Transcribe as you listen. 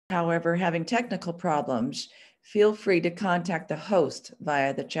however, having technical problems, feel free to contact the host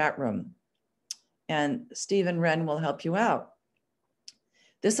via the chat room, and Stephen Wren will help you out.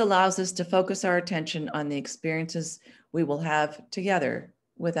 This allows us to focus our attention on the experiences we will have together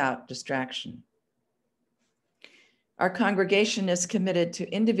without distraction. Our congregation is committed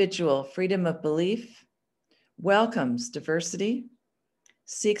to individual freedom of belief, welcomes diversity,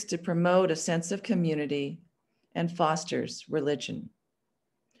 seeks to promote a sense of community, and fosters religion,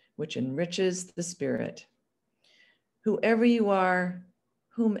 which enriches the spirit. Whoever you are,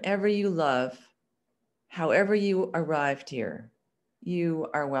 whomever you love, however you arrived here, you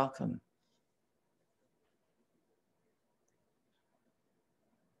are welcome.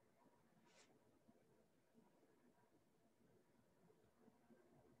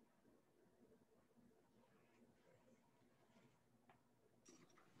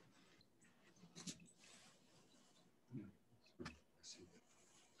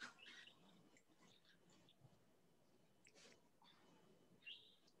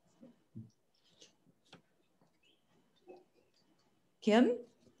 Kim?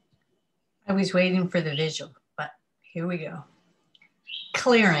 I was waiting for the visual, but here we go.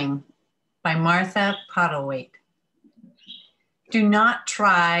 Clearing by Martha Pottlewaite. Do not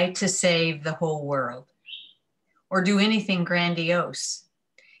try to save the whole world or do anything grandiose.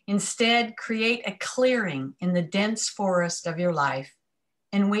 Instead, create a clearing in the dense forest of your life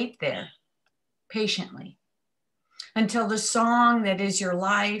and wait there patiently until the song that is your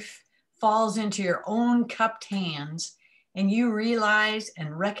life falls into your own cupped hands and you realize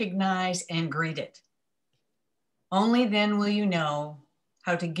and recognize and greet it. Only then will you know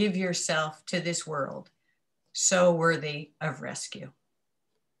how to give yourself to this world, so worthy of rescue.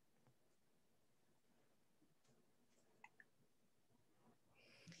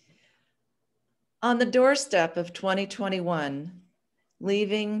 On the doorstep of 2021,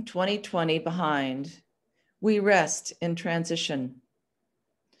 leaving 2020 behind, we rest in transition.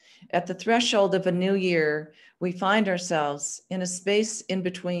 At the threshold of a new year, we find ourselves in a space in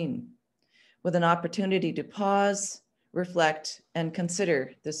between, with an opportunity to pause, reflect, and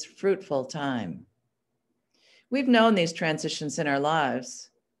consider this fruitful time. We've known these transitions in our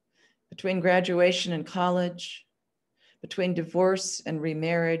lives, between graduation and college, between divorce and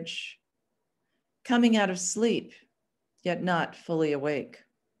remarriage, coming out of sleep, yet not fully awake.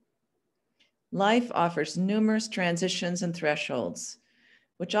 Life offers numerous transitions and thresholds,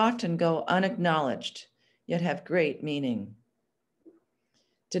 which often go unacknowledged, yet have great meaning.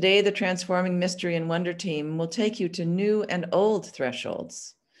 Today, the Transforming Mystery and Wonder team will take you to new and old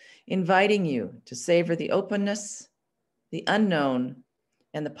thresholds, inviting you to savor the openness, the unknown,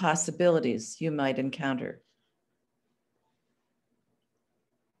 and the possibilities you might encounter.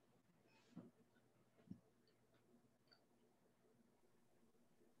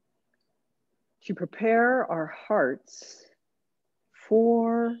 To prepare our hearts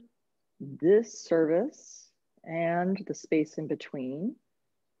for this service and the space in between,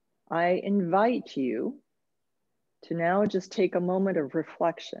 I invite you to now just take a moment of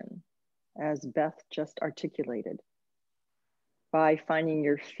reflection, as Beth just articulated, by finding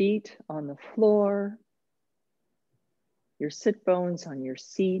your feet on the floor, your sit bones on your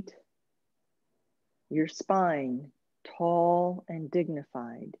seat, your spine tall and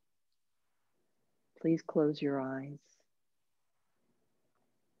dignified. Please close your eyes.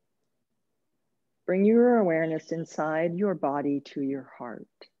 Bring your awareness inside your body to your heart.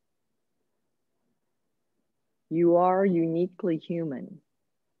 You are uniquely human.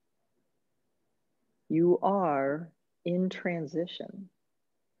 You are in transition.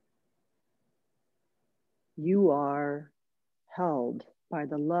 You are held by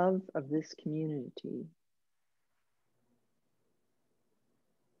the love of this community.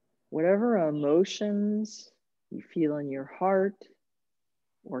 Whatever emotions you feel in your heart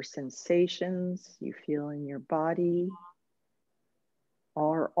or sensations you feel in your body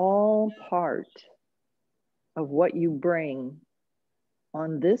are all part of what you bring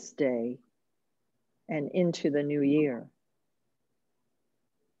on this day and into the new year.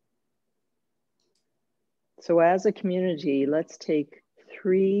 So as a community, let's take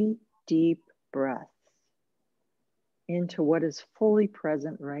 3 deep breaths into what is fully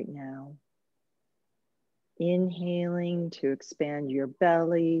present right now. Inhaling to expand your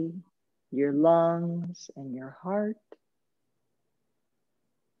belly, your lungs, and your heart.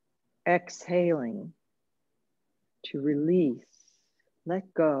 Exhaling to release,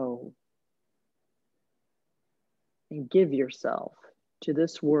 let go, and give yourself to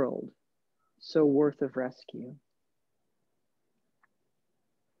this world so worth of rescue.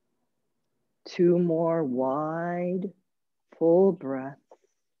 2 more wide, full breaths.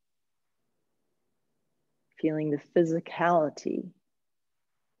 feeling the physicality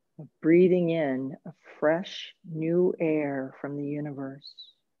of breathing in a fresh new air from the universe,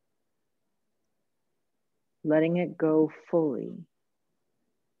 letting it go fully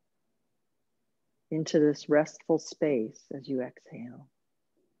into this restful space as you exhale.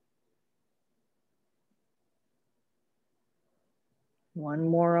 One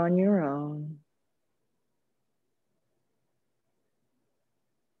more on your own.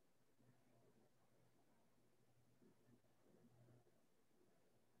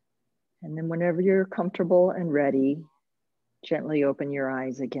 And then whenever you're comfortable and ready, gently open your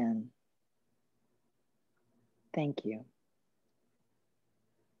eyes again. Thank you.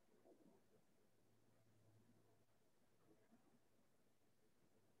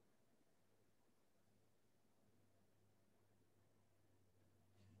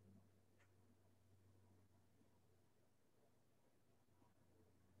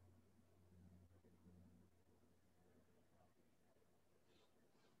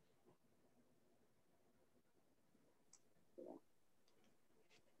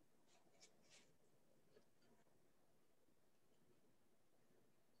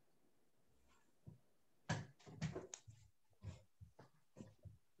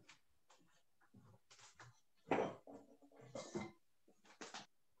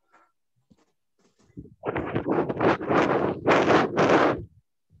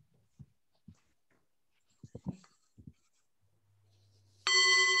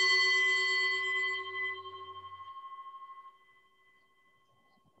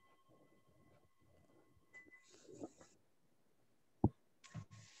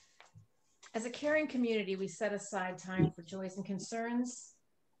 As a caring community, we set aside time for joys and concerns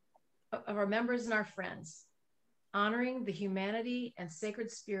of our members and our friends, honoring the humanity and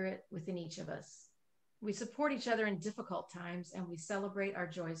sacred spirit within each of us. We support each other in difficult times, and we celebrate our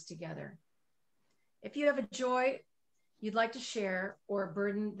joys together. If you have a joy you'd like to share or a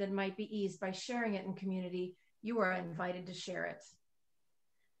burden that might be eased by sharing it in community, you are invited to share it.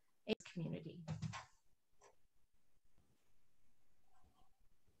 A community.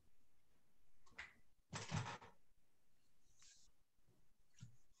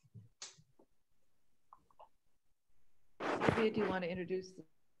 Sylvia, do you want to introduce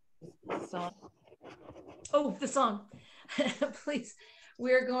the song? Oh, the song. Please.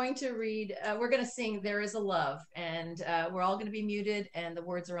 We're going to read, we're going to sing There Is a Love, and we're all going to be muted, and the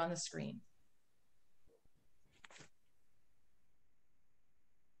words are on the screen.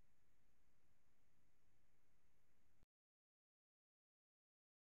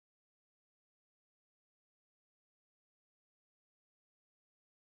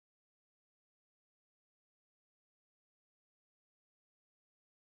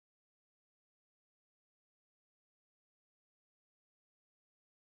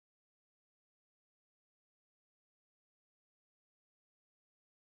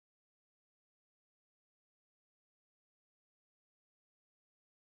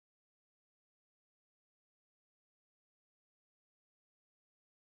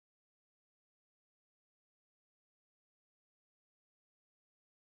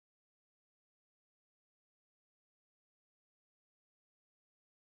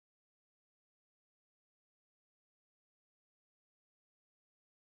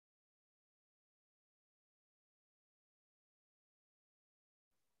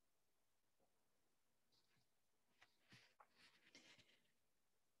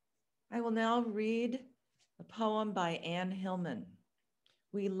 I will now read a poem by Anne Hillman.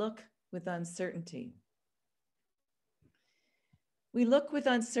 We look with uncertainty. We look with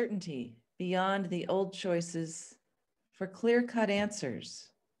uncertainty beyond the old choices for clear-cut answers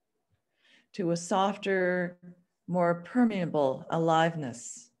to a softer, more permeable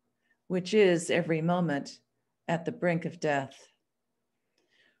aliveness, which is every moment at the brink of death.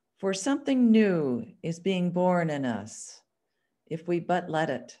 For something new is being born in us, if we but let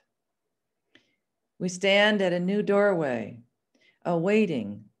it. We stand at a new doorway,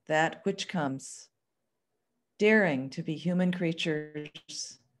 awaiting that which comes, daring to be human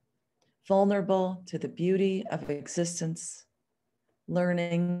creatures, vulnerable to the beauty of existence,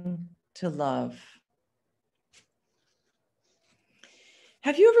 learning to love.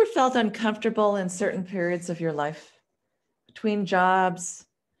 Have you ever felt uncomfortable in certain periods of your life? Between jobs,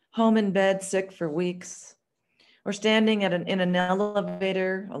 home in bed sick for weeks, or standing in an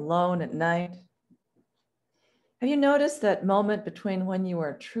elevator alone at night? Have you noticed that moment between when you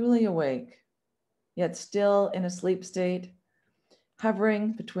are truly awake, yet still in a sleep state,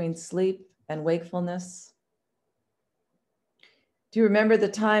 hovering between sleep and wakefulness? Do you remember the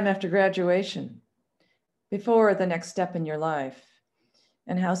time after graduation, before the next step in your life,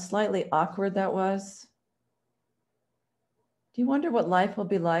 and how slightly awkward that was? Do you wonder what life will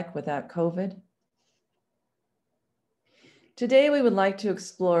be like without COVID? Today, we would like to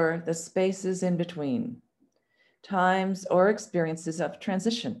explore the spaces in between, times or experiences of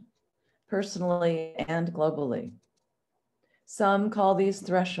transition, personally and globally. Some call these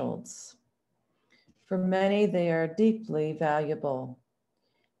thresholds. For many, they are deeply valuable.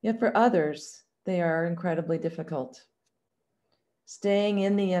 Yet for others, they are incredibly difficult. Staying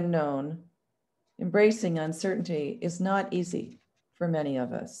in the unknown, embracing uncertainty is not easy for many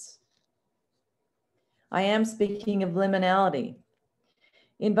of us. I am speaking of liminality,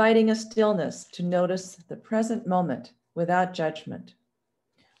 inviting a stillness to notice the present moment without judgment,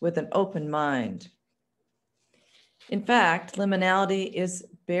 with an open mind. In fact, liminality is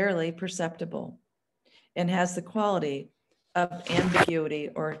barely perceptible and has the quality of ambiguity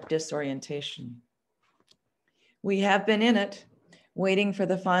or disorientation. We have been in it, waiting for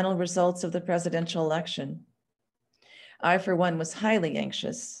the final results of the presidential election. I, for one, was highly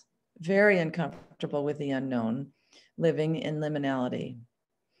anxious, very uncomfortable with the unknown, living in liminality.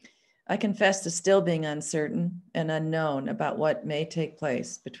 I confess to still being uncertain and unknown about what may take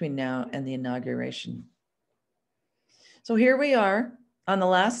place between now and the inauguration. So here we are on the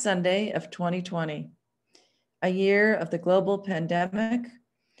last Sunday of 2020, a year of the global pandemic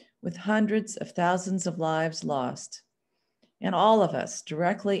with hundreds of thousands of lives lost, and all of us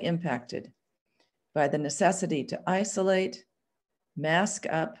directly impacted by the necessity to isolate, mask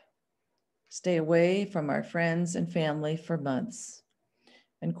up, stay away from our friends and family for months,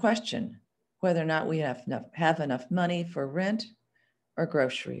 and question whether or not we have enough money for rent or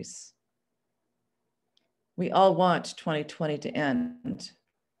groceries. We all want 2020 to end,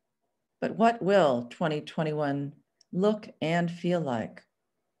 but what will 2021 look and feel like?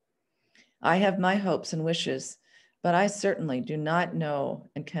 I have my hopes and wishes, but I certainly do not know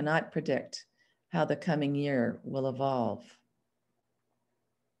and cannot predict how the coming year will evolve.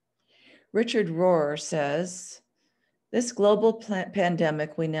 Richard Rohr says, this global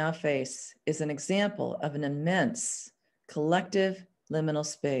pandemic we now face is an example of an immense collective liminal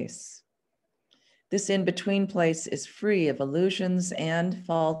space. This in-between place is free of illusions and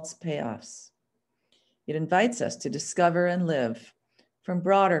false payoffs. It invites us to discover and live from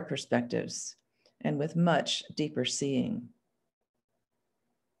broader perspectives and with much deeper seeing.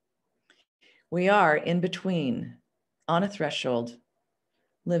 We are in between, on a threshold,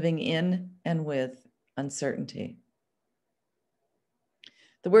 living in and with uncertainty.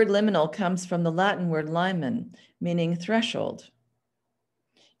 The word liminal comes from the Latin word limen, meaning threshold,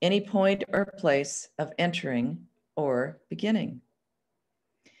 any point or place of entering or beginning.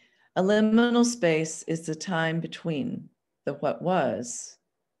 A liminal space is the time between the what was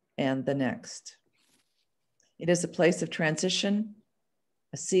and the next. It is a place of transition,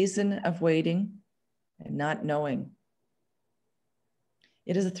 a season of waiting and not knowing.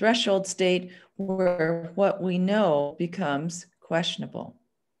 It is a threshold state where what we know becomes questionable.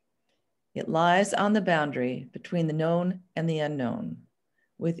 It lies on the boundary between the known and the unknown,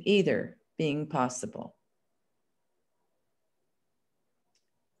 with either being possible.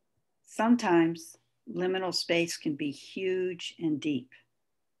 Sometimes liminal space can be huge and deep,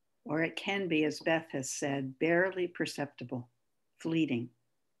 or it can be, as Beth has said, barely perceptible, fleeting.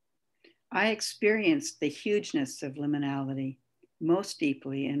 I experienced the hugeness of liminality most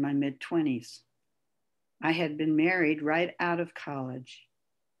deeply in my mid-20s. I had been married right out of college.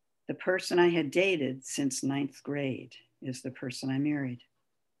 The person I had dated since 9th grade is the person I married.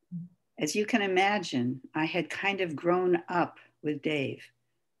 As you can imagine, I had kind of grown up with Dave,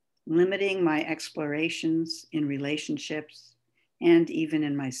 limiting my explorations in relationships and even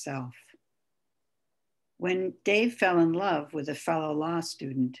in myself. When Dave fell in love with a fellow law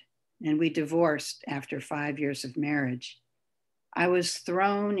student and we divorced after 5 years of marriage, I was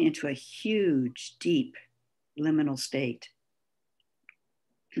thrown into a huge, deep liminal state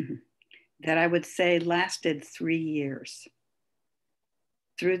that I would say lasted 3 years.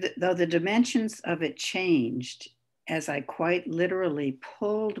 Though the dimensions of it changed as I quite literally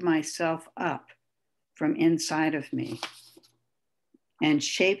pulled myself up from inside of me and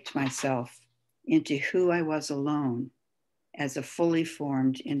shaped myself into who I was alone as a fully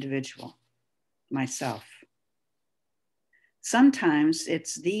formed individual, myself. Sometimes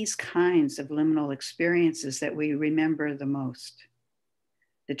it's these kinds of liminal experiences that we remember the most,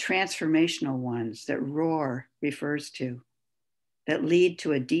 the transformational ones that Rohr refers to, that lead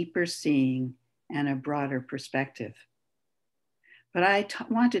to a deeper seeing and a broader perspective. But I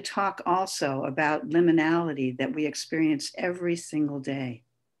want to talk also about liminality that we experience every single day,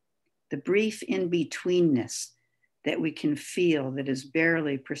 the brief in-betweenness that we can feel that is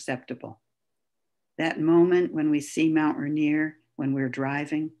barely perceptible, that moment when we see Mount Rainier when we're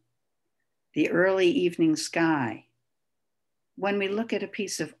driving, the early evening sky, when we look at a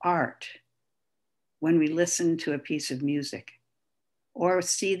piece of art, when we listen to a piece of music, or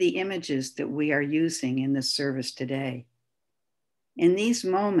see the images that we are using in this service today. In these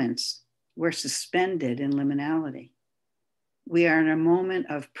moments, we're suspended in liminality. We are in a moment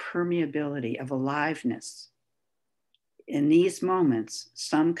of permeability, of aliveness. In these moments,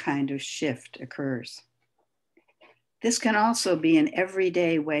 some kind of shift occurs. This can also be an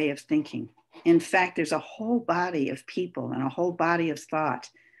everyday way of thinking. In fact, there's a whole body of people and a whole body of thought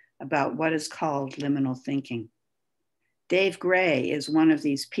about what is called liminal thinking. Dave Gray is one of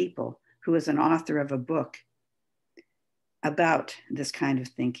these people who is an author of a book about this kind of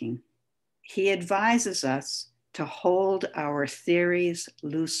thinking. He advises us to hold our theories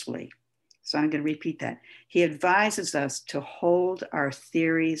loosely. So I'm going to repeat that. He advises us to hold our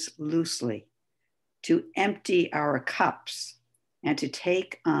theories loosely, to empty our cups, and to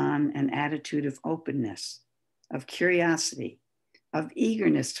take on an attitude of openness, of curiosity, of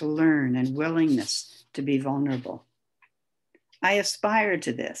eagerness to learn and willingness to be vulnerable. I aspire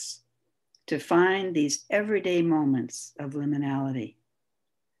to this, to find these everyday moments of liminality,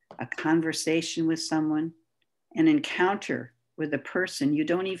 a conversation with someone, an encounter with a person you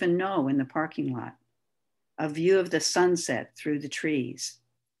don't even know in the parking lot, a view of the sunset through the trees,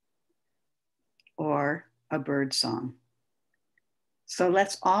 or a bird song. So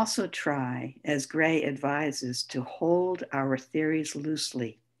let's also try, as Gray advises, to hold our theories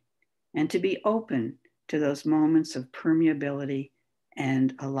loosely and to be open to those moments of permeability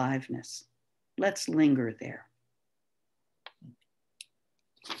and aliveness. Let's linger there.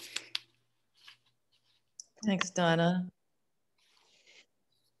 Thanks, Donna.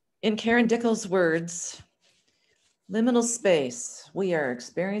 In Karen Dickel's words, liminal space, we are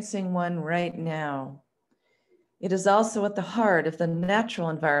experiencing one right now. It is also at the heart of the natural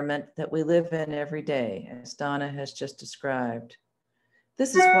environment that we live in every day, as Donna has just described.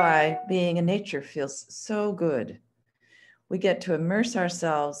 This is why being in nature feels so good. We get to immerse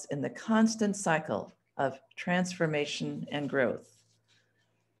ourselves in the constant cycle of transformation and growth.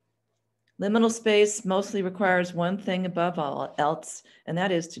 Liminal space mostly requires one thing above all else, and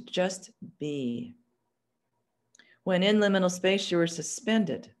that is to just be. When in liminal space, you are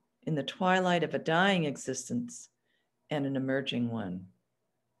suspended in the twilight of a dying existence and an emerging one.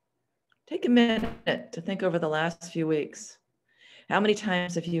 Take a minute to think over the last few weeks. How many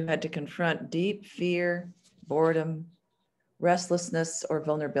times have you had to confront deep fear, boredom, restlessness, or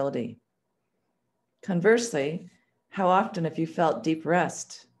vulnerability? Conversely, how often have you felt deep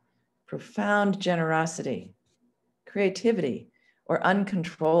rest, profound generosity, creativity, or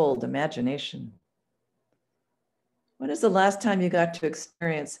uncontrolled imagination? When is the last time you got to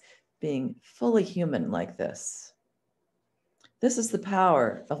experience being fully human like this? This is the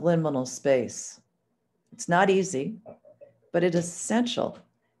power of liminal space. It's not easy, but it is essential,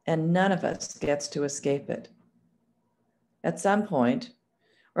 and none of us gets to escape it. At some point,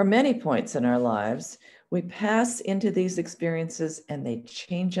 or many points in our lives, we pass into these experiences and they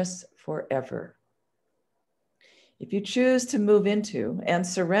change us forever. If you choose to move into and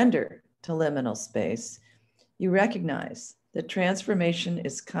surrender to liminal space, you recognize that transformation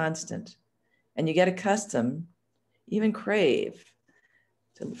is constant, and you get accustomed, even crave,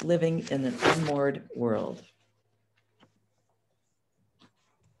 to living in an unmoored world.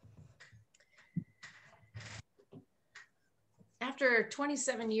 After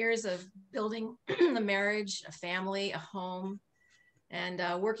 27 years of building a marriage, a family, a home,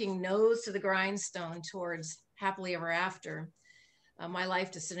 and working nose to the grindstone towards happily ever after, my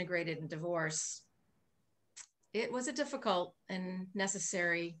life disintegrated in divorce. It was a difficult and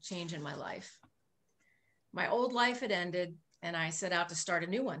necessary change in my life. My old life had ended, and I set out to start a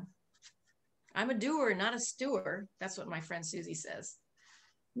new one. I'm a doer, not a stewer. That's what my friend Susie says.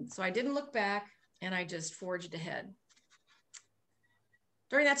 So I didn't look back, and I just forged ahead.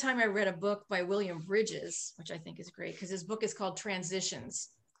 During that time, I read a book by William Bridges, which I think is great because his book is called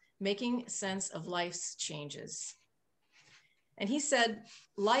Transitions, Making Sense of Life's Changes. And he said,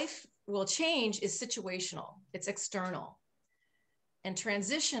 life will change is situational, it's external. And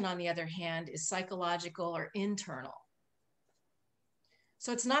transition, on the other hand, is psychological or internal.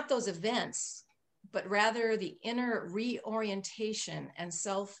 So it's not those events, but rather the inner reorientation and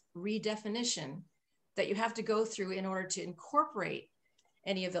self-redefinition that you have to go through in order to incorporate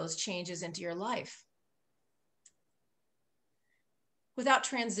any of those changes into your life. Without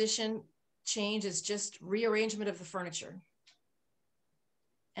transition, change is just rearrangement of the furniture.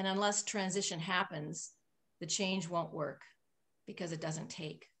 And unless transition happens, the change won't work because it doesn't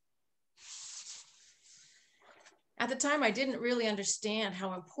take. At the time, I didn't really understand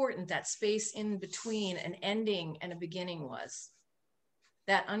how important that space in between an ending and a beginning was.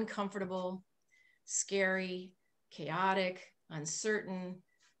 That uncomfortable, scary, chaotic, uncertain,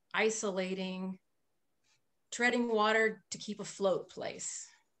 isolating, treading water to keep afloat place.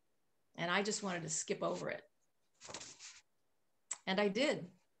 And I just wanted to skip over it. And I did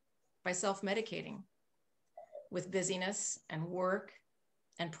by self-medicating with busyness and work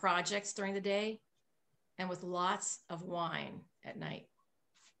and projects during the day and with lots of wine at night.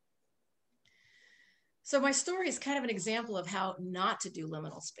 So my story is kind of an example of how not to do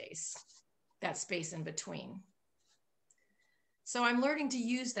liminal space, that space in between. So I'm learning to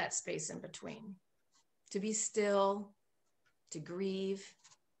use that space in between, to be still, to grieve,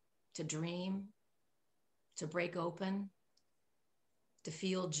 to dream, to break open, to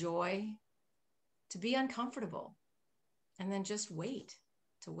feel joy, to be uncomfortable, and then just wait,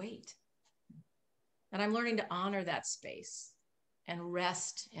 to wait. And I'm learning to honor that space and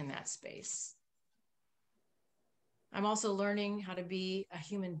rest in that space. I'm also learning how to be a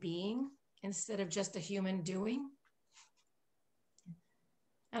human being instead of just a human doing.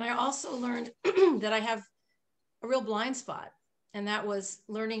 And I also learned that I have a real blind spot, and that was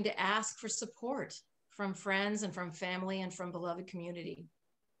learning to ask for support from friends and from family and from beloved community.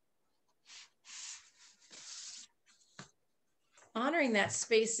 Honoring that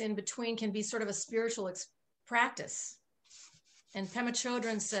space in between can be sort of a spiritual practice. And Pema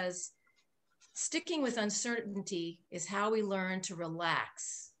Chodron says, sticking with uncertainty is how we learn to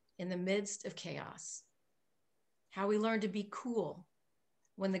relax in the midst of chaos, how we learn to be cool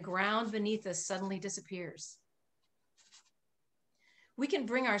when the ground beneath us suddenly disappears. We can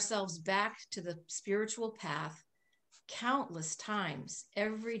bring ourselves back to the spiritual path countless times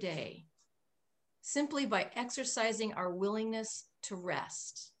every day, simply by exercising our willingness to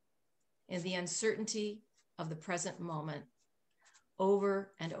rest in the uncertainty of the present moment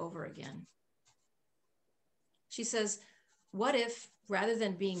over and over again. She says, what if, rather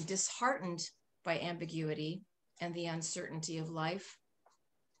than being disheartened by ambiguity and the uncertainty of life,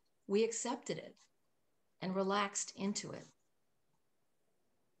 we accepted it and relaxed into it?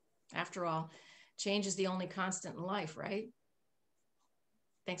 After all, change is the only constant in life, right?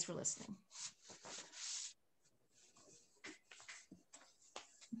 Thanks for listening.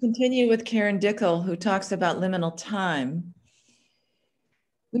 Continue with Karen Dickel, who talks about liminal time.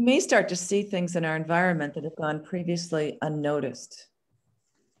 We may start to see things in our environment that have gone previously unnoticed.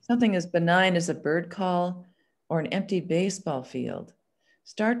 Something as benign as a bird call or an empty baseball field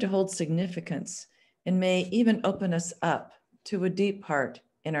start to hold significance and may even open us up to a deep part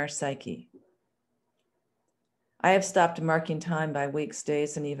in our psyche. I have stopped marking time by weeks,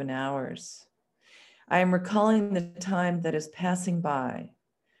 days, and even hours. I am recalling the time that is passing by,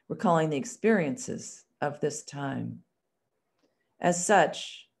 recalling the experiences of this time. As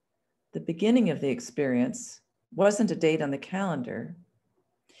such, the beginning of the experience wasn't a date on the calendar.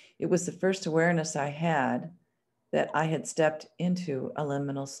 It was the first awareness I had that I had stepped into a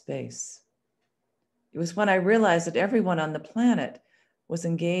liminal space. It was when I realized that everyone on the planet was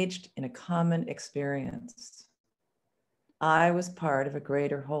engaged in a common experience. I was part of a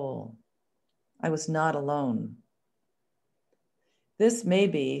greater whole. I was not alone. This may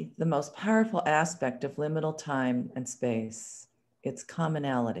be the most powerful aspect of liminal time and space, its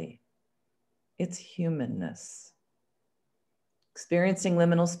commonality, its humanness. Experiencing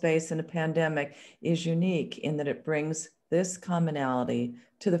liminal space in a pandemic is unique in that it brings this commonality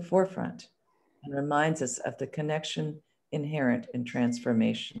to the forefront and reminds us of the connection inherent in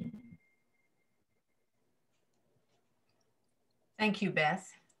transformation. Thank you,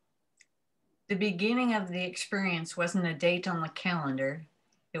 Beth. The beginning of the experience wasn't a date on the calendar.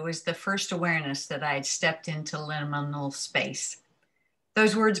 It was the first awareness that I had stepped into liminal space.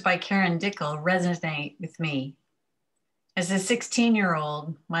 Those words by Karen Dickel resonate with me. As a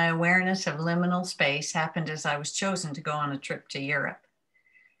 16-year-old, my awareness of liminal space happened as I was chosen to go on a trip to Europe.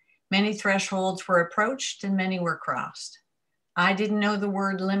 Many thresholds were approached and many were crossed. I didn't know the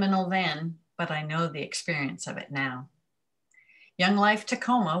word liminal then, but I know the experience of it now. Young Life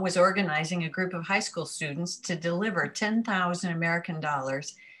Tacoma was organizing a group of high school students to deliver 10,000 American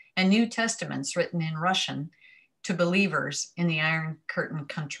dollars and New Testaments written in Russian to believers in the Iron Curtain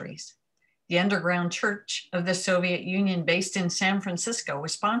countries. The underground church of the Soviet Union based in San Francisco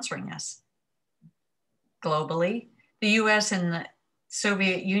was sponsoring us. Globally, the US and the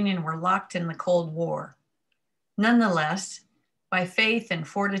Soviet Union were locked in the Cold War. Nonetheless, by faith and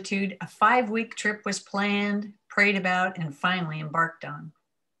fortitude, a 5-week trip was planned, prayed about, and finally embarked on.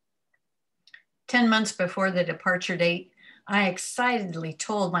 10 months before the departure date, I excitedly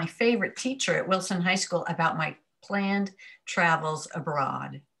told my favorite teacher at Wilson High School about my planned travels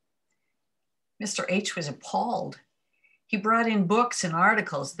abroad. Mr. H was appalled. He brought in books and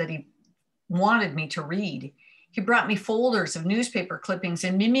articles that he wanted me to read. He brought me folders of newspaper clippings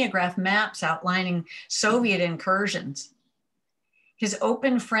and mimeograph maps outlining Soviet incursions. His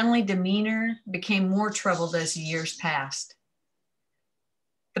open, friendly demeanor became more troubled as the years passed.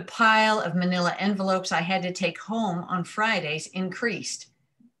 The pile of manila envelopes I had to take home on Fridays increased,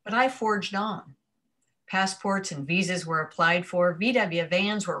 but I forged on. Passports and visas were applied for, VW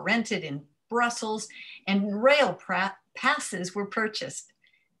vans were rented in Brussels, and rail passes were purchased.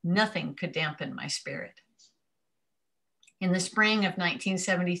 Nothing could dampen my spirit. In the spring of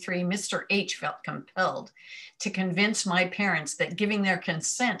 1973, Mr. H felt compelled to convince my parents that giving their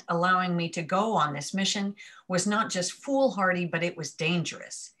consent, allowing me to go on this mission, was not just foolhardy, but it was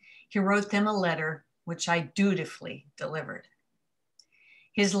dangerous. He wrote them a letter, which I dutifully delivered.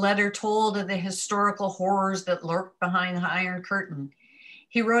 His letter told of the historical horrors that lurked behind the Iron Curtain.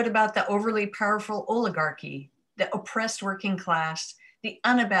 He wrote about the overly powerful oligarchy, the oppressed working class, the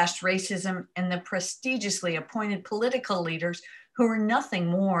unabashed racism, and the prestigiously appointed political leaders who were nothing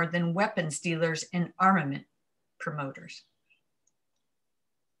more than weapons dealers and armament promoters.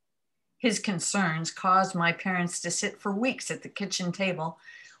 His concerns caused my parents to sit for weeks at the kitchen table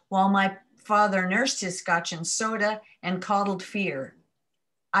while my father nursed his scotch and soda and coddled fear.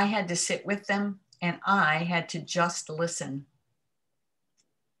 I had to sit with them, and I had to just listen.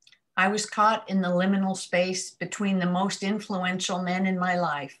 I was caught in the liminal space between the most influential men in my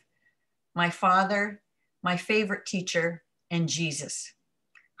life, my father, my favorite teacher, and Jesus.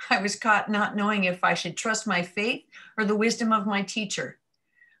 I was caught not knowing if I should trust my faith or the wisdom of my teacher.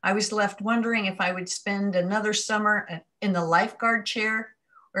 I was left wondering if I would spend another summer in the lifeguard chair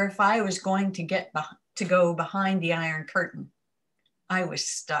or if I was going to go behind the Iron Curtain. I was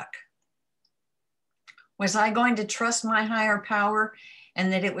stuck. Was I going to trust my higher power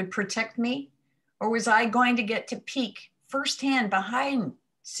and that it would protect me? Or was I going to get to peek firsthand behind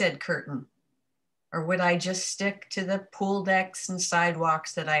said curtain? Or would I just stick to the pool decks and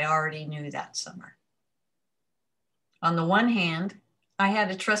sidewalks that I already knew that summer? On the one hand, I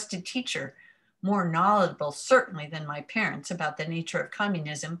had a trusted teacher, more knowledgeable certainly than my parents about the nature of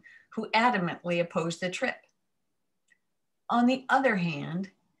communism, who adamantly opposed the trip. On the other hand,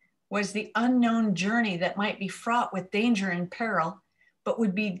 was the unknown journey that might be fraught with danger and peril, but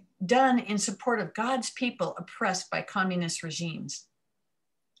would be done in support of God's people oppressed by communist regimes.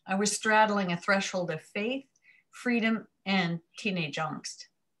 I was straddling a threshold of faith, freedom, and teenage angst.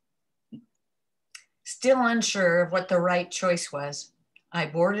 Still unsure of what the right choice was, I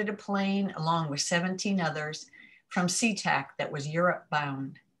boarded a plane along with 17 others from SeaTac that was Europe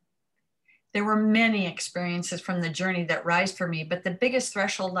bound. There were many experiences from the journey that rise for me, but the biggest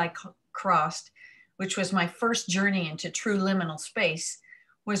threshold I crossed, which was my first journey into true liminal space,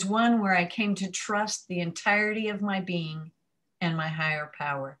 was one where I came to trust the entirety of my being and my higher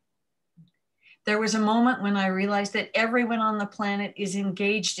power. There was a moment when I realized that everyone on the planet is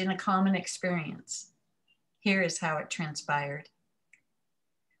engaged in a common experience. Here is how it transpired.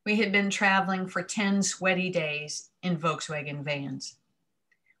 We had been traveling for 10 sweaty days in Volkswagen vans.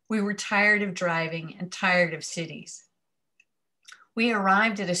 We were tired of driving and tired of cities. We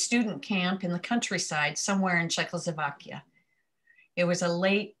arrived at a student camp in the countryside somewhere in Czechoslovakia. It was a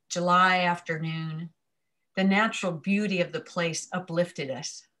late July afternoon. The natural beauty of the place uplifted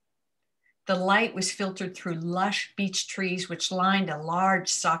us. The light was filtered through lush beech trees which lined a large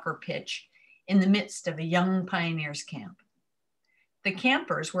soccer pitch in the midst of a young pioneers camp. The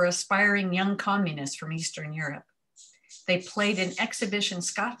campers were aspiring young communists from Eastern Europe. They played an exhibition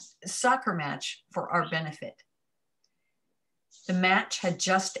soccer match for our benefit. The match had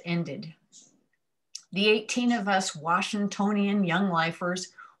just ended. The 18 of us Washingtonian young lifers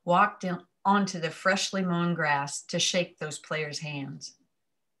walked onto the freshly mown grass to shake those players' hands.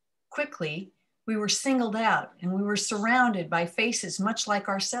 Quickly, we were singled out and we were surrounded by faces much like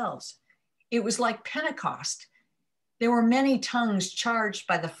ourselves. It was like Pentecost. There were many tongues charged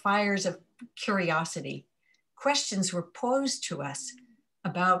by the fires of curiosity. Questions were posed to us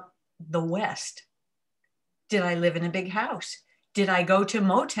about the West. Did I live in a big house? Did I go to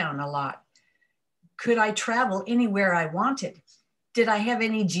Motown a lot? Could I travel anywhere I wanted? Did I have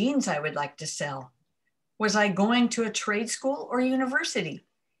any jeans I would like to sell? Was I going to a trade school or university?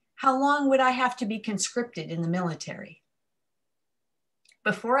 How long would I have to be conscripted in the military?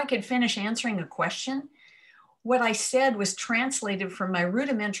 Before I could finish answering a question, what I said was translated from my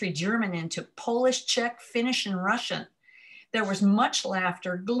rudimentary German into Polish, Czech, Finnish, and Russian. There was much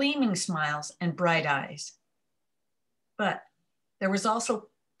laughter, gleaming smiles, and bright eyes. But there was also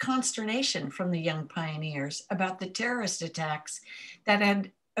consternation from the young pioneers about the terrorist attacks that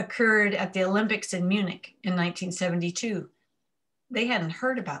had occurred at the Olympics in Munich in 1972. They hadn't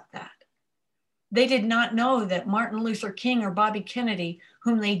heard about that. They did not know that Martin Luther King or Bobby Kennedy,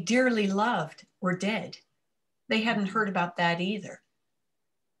 whom they dearly loved, were dead. They hadn't heard about that either.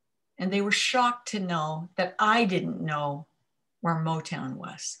 And they were shocked to know that I didn't know where Motown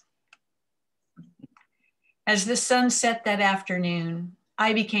was. As the sun set that afternoon,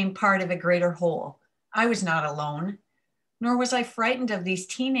 I became part of a greater whole. I was not alone, nor was I frightened of these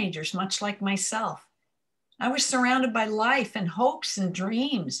teenagers, much like myself. I was surrounded by life and hopes and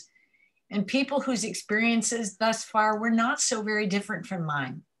dreams, and people whose experiences thus far were not so very different from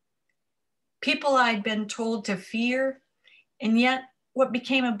mine. People I'd been told to fear, and yet what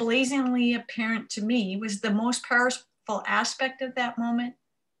became blazingly apparent to me was the most powerful aspect of that moment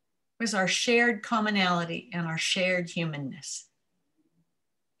was our shared commonality and our shared humanness.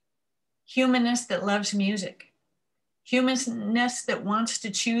 Humanness that loves music, humanness that wants to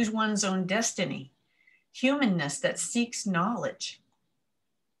choose one's own destiny, humanness that seeks knowledge.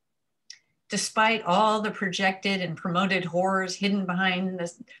 Despite all the projected and promoted horrors hidden behind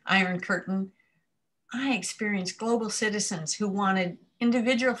the Iron Curtain, I experienced global citizens who wanted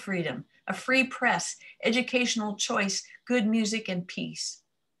individual freedom, a free press, educational choice, good music, and peace.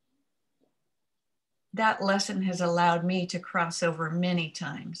 That lesson has allowed me to cross over many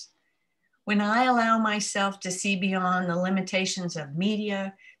times. When I allow myself to see beyond the limitations of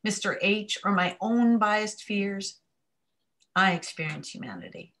media, Mr. H, or my own biased fears, I experience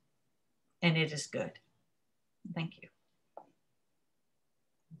humanity, and it is good. Thank you.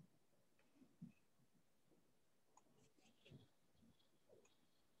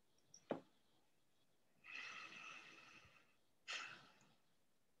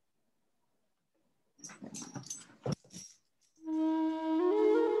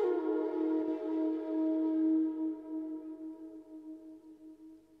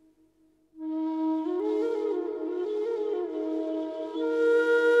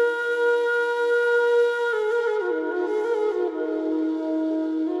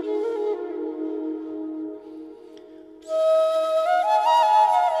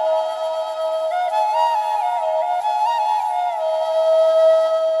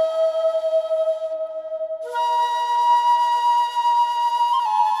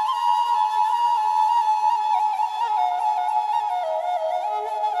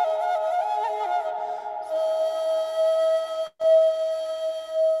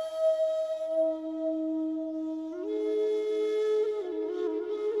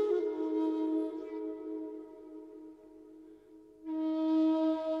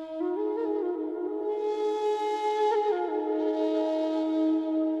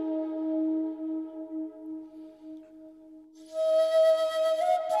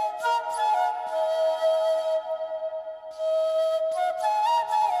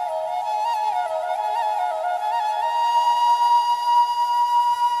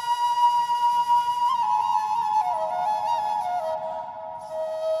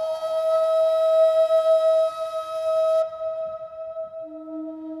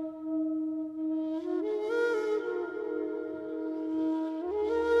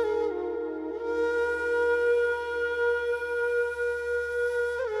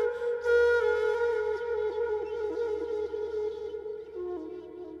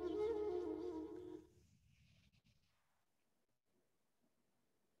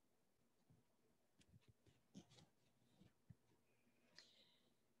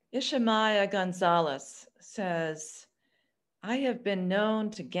 Ishimaya Gonzalez says, I have been known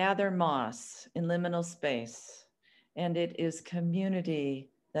to gather moss in liminal space, and it is community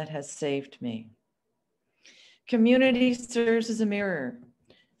that has saved me. Community serves as a mirror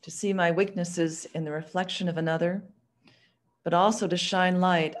to see my weaknesses in the reflection of another, but also to shine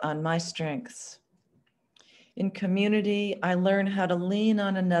light on my strengths. In community, I learn how to lean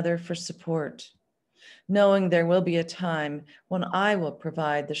on another for support, knowing there will be a time when I will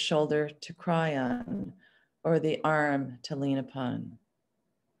provide the shoulder to cry on or the arm to lean upon.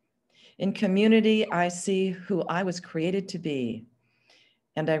 In community, I see who I was created to be,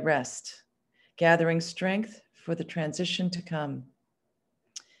 and I rest, gathering strength for the transition to come.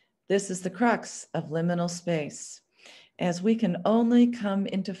 This is the crux of liminal space, as we can only come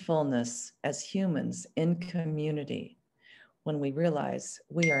into fullness as humans in community when we realize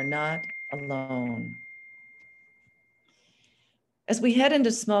we are not alone. As we head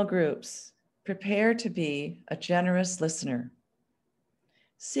into small groups, prepare to be a generous listener.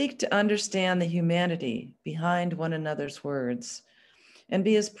 Seek to understand the humanity behind one another's words and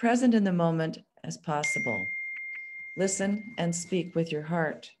be as present in the moment as possible, listen, and speak with your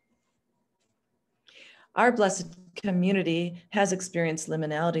heart. Our blessed community has experienced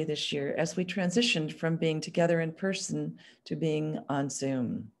liminality this year as we transitioned from being together in person to being on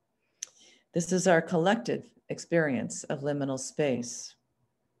Zoom. This is our collective experience of liminal space.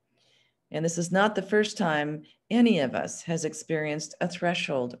 And this is not the first time any of us has experienced a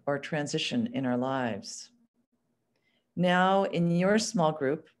threshold or transition in our lives. Now, in your small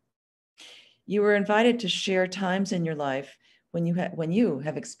group, you were invited to share times in your life when you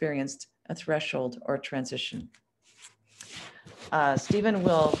have experienced a threshold or transition. Stephen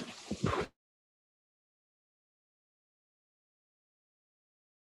will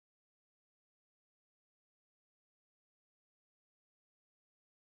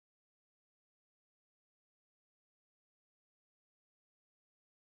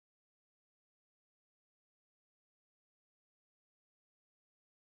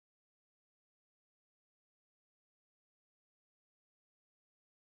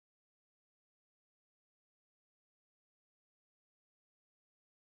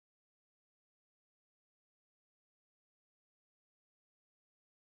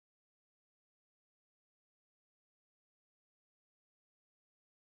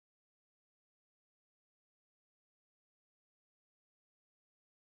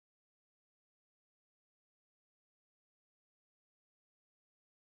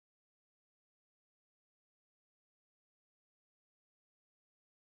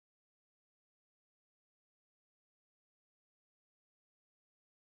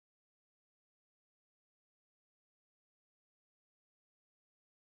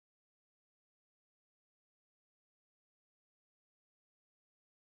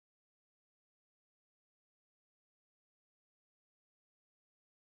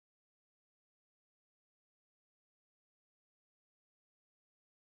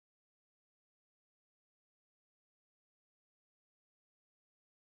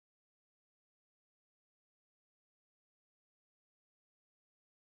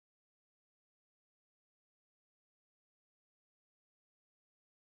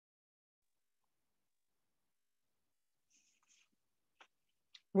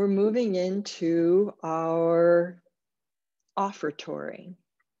We're moving into our offertory.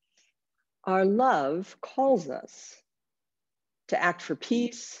 Our love calls us to act for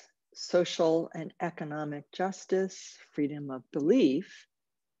peace, social and economic justice, freedom of belief,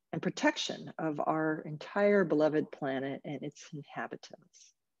 and protection of our entire beloved planet and its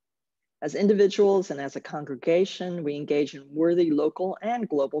inhabitants. As individuals and as a congregation, we engage in worthy local and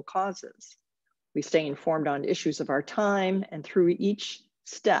global causes. We stay informed on issues of our time, and through each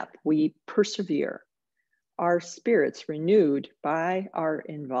step, we persevere, our spirits renewed by our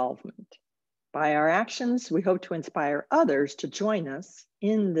involvement. By our actions, we hope to inspire others to join us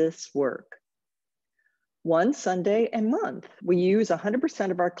in this work. One Sunday a month, we use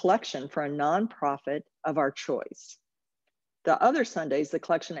 100% of our collection for a nonprofit of our choice. The other Sundays, the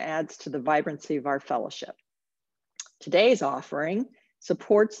collection adds to the vibrancy of our fellowship. Today's offering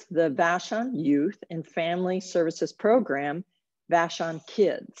supports the Vashon Youth and Family Services Program, Vashon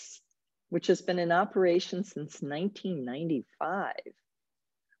Kids, which has been in operation since 1995.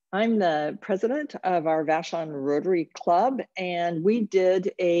 I'm the president of our Vashon Rotary Club, and we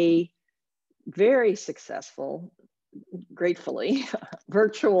did a very successful, gratefully,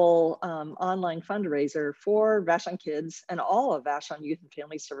 virtual online fundraiser for Vashon Kids and all of Vashon Youth and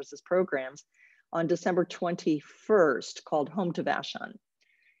Family Services programs on December 21st, called Home to Vashon.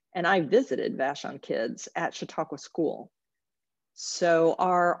 And I visited Vashon Kids at Chautauqua School. So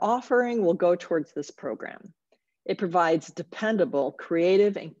our offering will go towards this program. It provides dependable,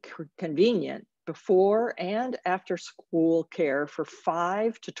 creative, and convenient before and after school care for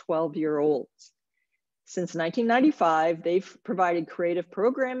 5 to 12-year-olds. Since 1995, they've provided creative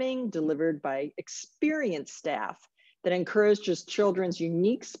programming delivered by experienced staff that encourages children's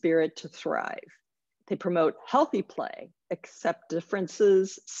unique spirit to thrive. They promote healthy play, accept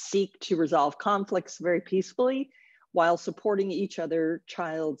differences, seek to resolve conflicts very peacefully, while supporting each other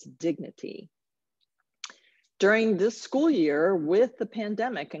child's dignity. During this school year, with the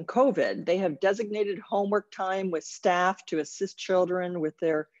pandemic and COVID, they have designated homework time with staff to assist children with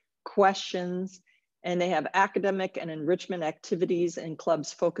their questions, and they have academic and enrichment activities and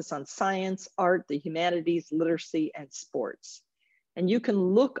clubs focused on science, art, the humanities, literacy, and sports. And you can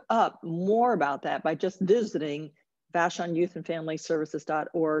look up more about that by just visiting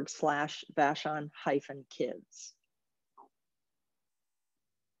vashonyouth&familyservices.org/vashon-kids.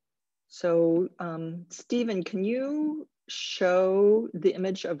 So Stephen, can you show the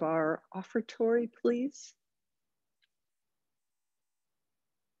image of our offertory, please?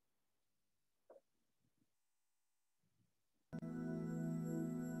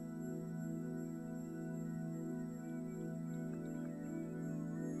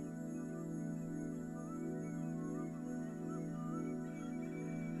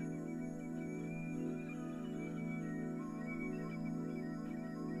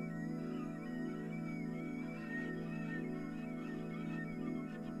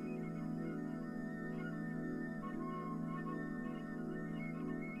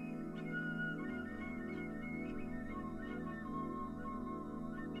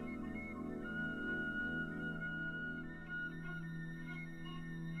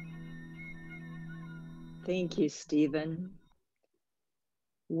 Thank you, Stephen.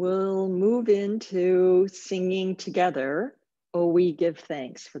 We'll move into singing together, "Oh, we give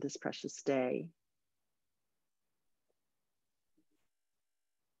thanks for this precious day."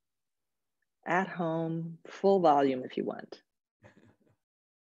 At home, full volume if you want.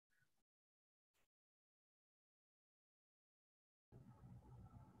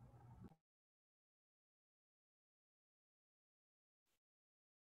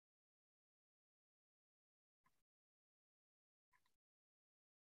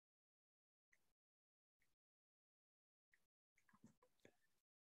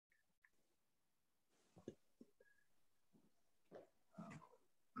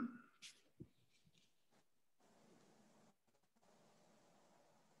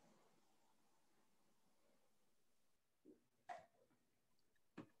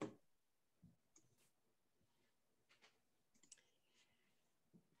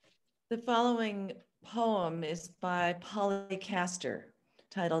 The following poem is by Polly Castor,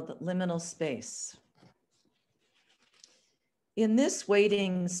 titled Liminal Space. In this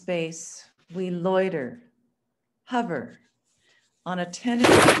waiting space, we loiter, hover on a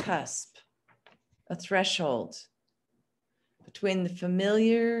tentative cusp, a threshold between the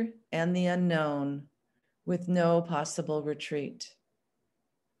familiar and the unknown, with no possible retreat.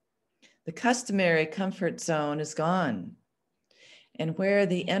 The customary comfort zone is gone, and where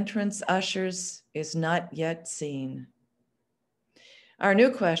the entrance ushers is not yet seen. Our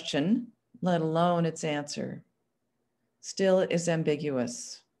new question, let alone its answer, still is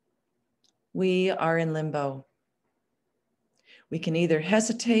ambiguous. We are in limbo. We can either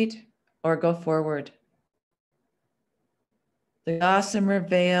hesitate or go forward. The gossamer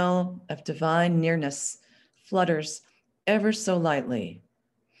veil of divine nearness flutters ever so lightly,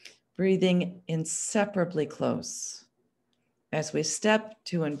 breathing inseparably close as we step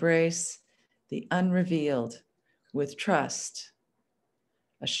to embrace the unrevealed with trust,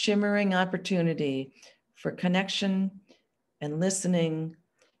 a shimmering opportunity for connection and listening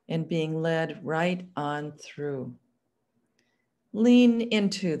and being led right on through. Lean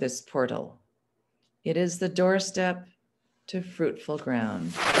into this portal. It is the doorstep to fruitful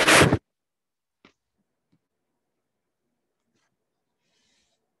ground.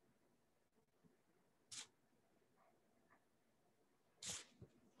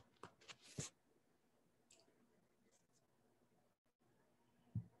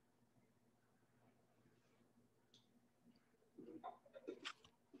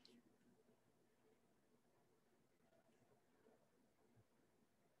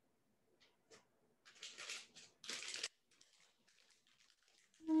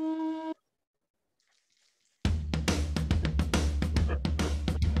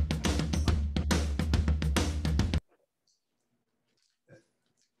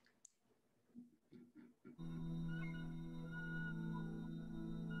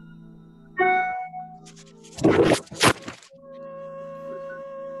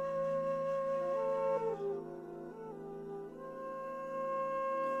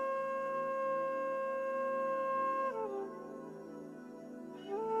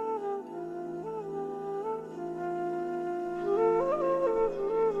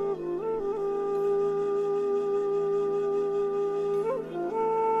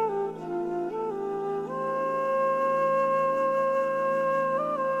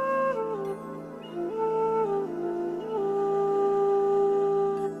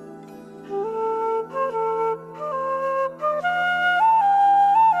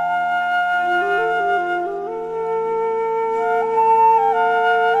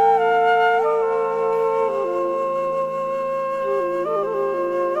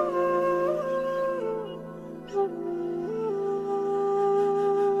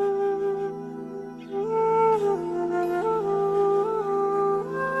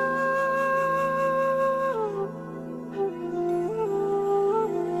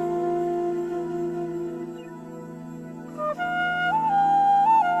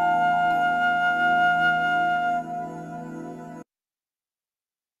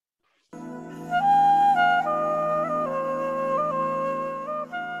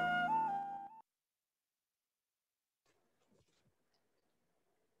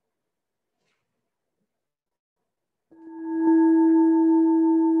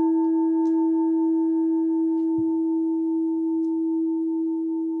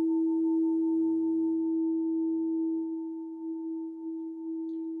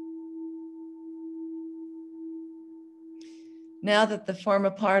 Now that the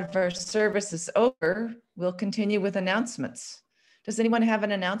formal part of our service is over, we'll continue with announcements. Does anyone have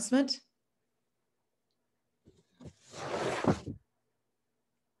an announcement?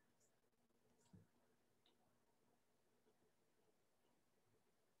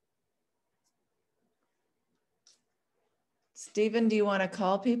 Stephen, do you want to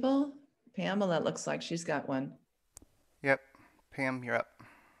call people? Pamela looks like she's got one. Yep. Pam, you're up.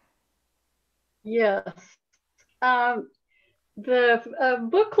 Yes. The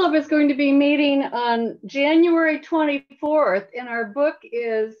book club is going to be meeting on January 24th, and our book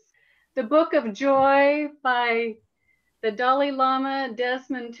is The Book of Joy by the Dalai Lama,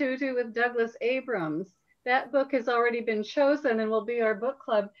 Desmond Tutu with Douglas Abrams. That book has already been chosen and will be our book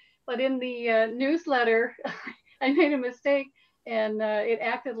club. But in the newsletter, I made a mistake, and it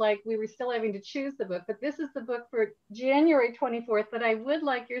acted like we were still having to choose the book. But this is the book for January 24th, but I would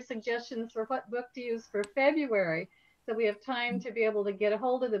like your suggestions for what book to use for February, so we have time to be able to get a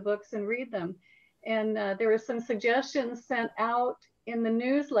hold of the books and read them. And there were some suggestions sent out in the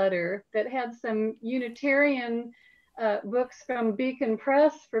newsletter that had some Unitarian books from Beacon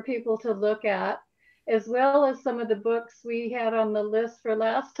Press for people to look at, as well as some of the books we had on the list for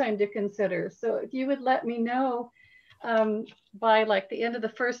last time to consider. So if you would let me know by like the end of the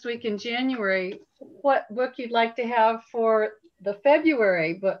first week in January, what book you'd like to have for the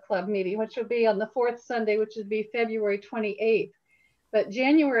February book club meeting, which will be on the fourth Sunday, which would be February 28th. But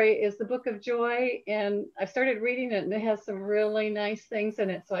January is the Book of Joy, and I started reading it, and it has some really nice things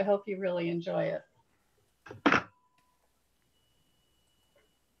in it, so I hope you really enjoy it.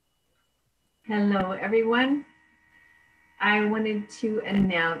 Hello, everyone. I wanted to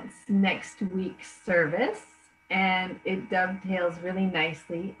announce next week's service, and it dovetails really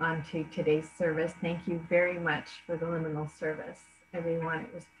nicely onto today's service. Thank you very much for the liminal service, everyone.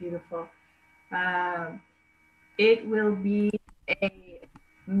 It was beautiful. It will be a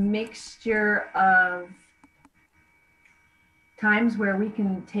mixture of times where we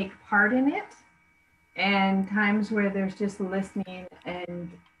can take part in it and times where there's just listening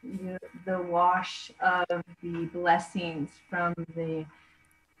and the wash of the blessings from the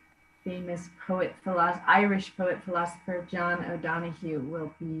famous Irish poet philosopher John O'Donoghue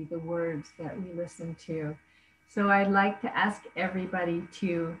will be the words that we listen to. So I'd like to ask everybody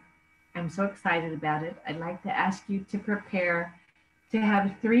to, I'm so excited about it, I'd like to ask you to prepare to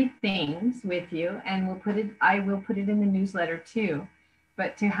have 3 things with you, and I will put it in the newsletter too,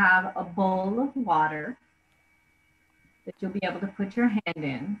 but to have a bowl of water that you'll be able to put your hand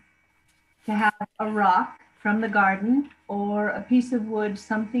in, to have a rock from the garden or a piece of wood,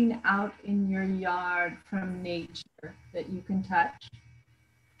 something out in your yard from nature that you can touch.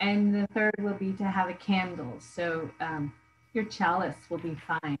 And the third will be to have a candle. So your chalice will be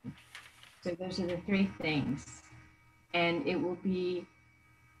fine. So those are the 3 things. And it will be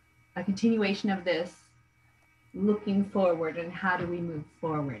a continuation of this, looking forward and how do we move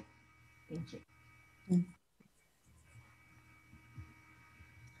forward. Thank you.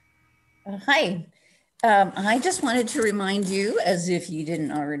 Hi. I just wanted to remind you, as if you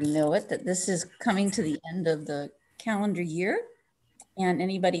didn't already know it, that this is coming to the end of the calendar year. And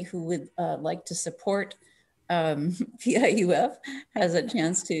anybody who would like to support VIUF has a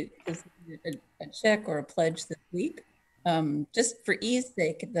chance to a check or a pledge this week. Just for ease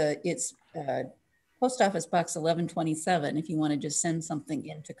sake, it's Post Office Box 1127 if you want to just send something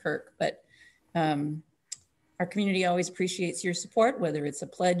into Kirk. But our community always appreciates your support, whether it's a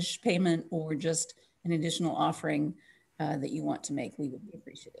pledge payment or just an additional offering that you want to make. We would be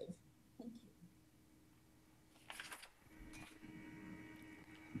appreciative. Thank you.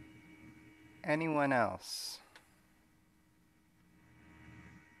 Anyone else?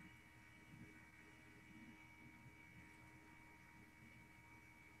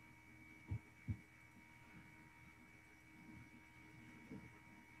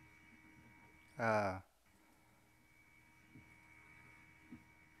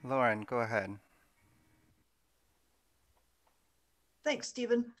 Lauren, go ahead. Thanks,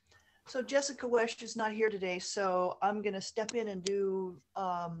 Stephen. So Jessica Wesh is not here today, so I'm going to step in and do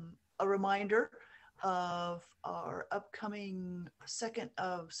a reminder of our upcoming second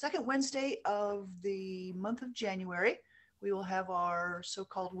Wednesday of the month of January. We will have our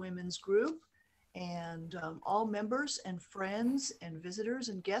so-called women's group, and all members and friends and visitors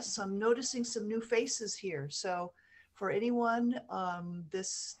and guests. I'm noticing some new faces here. So for anyone,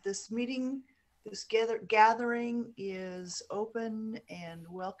 this gathering is open and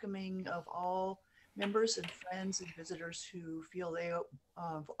welcoming of all members and friends and visitors who feel they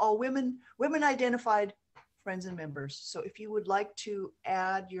all women identified friends and members. So if you would like to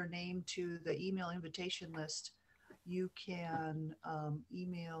add your name to the email invitation list, you can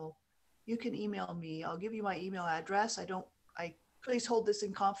email me. I'll give you my email address. Please hold this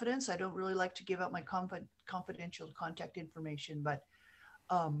in confidence. I don't really like to give out my confidential contact information, but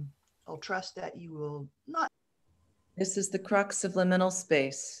I'll trust that you will not. This is the crux of liminal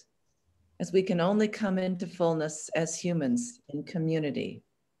space. as we can only come into fullness as humans in community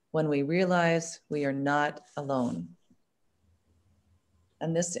when we realize we are not alone.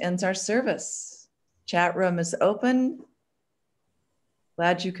 And this ends our service. Chat room is open.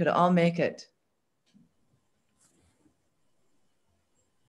 Glad you could all make it.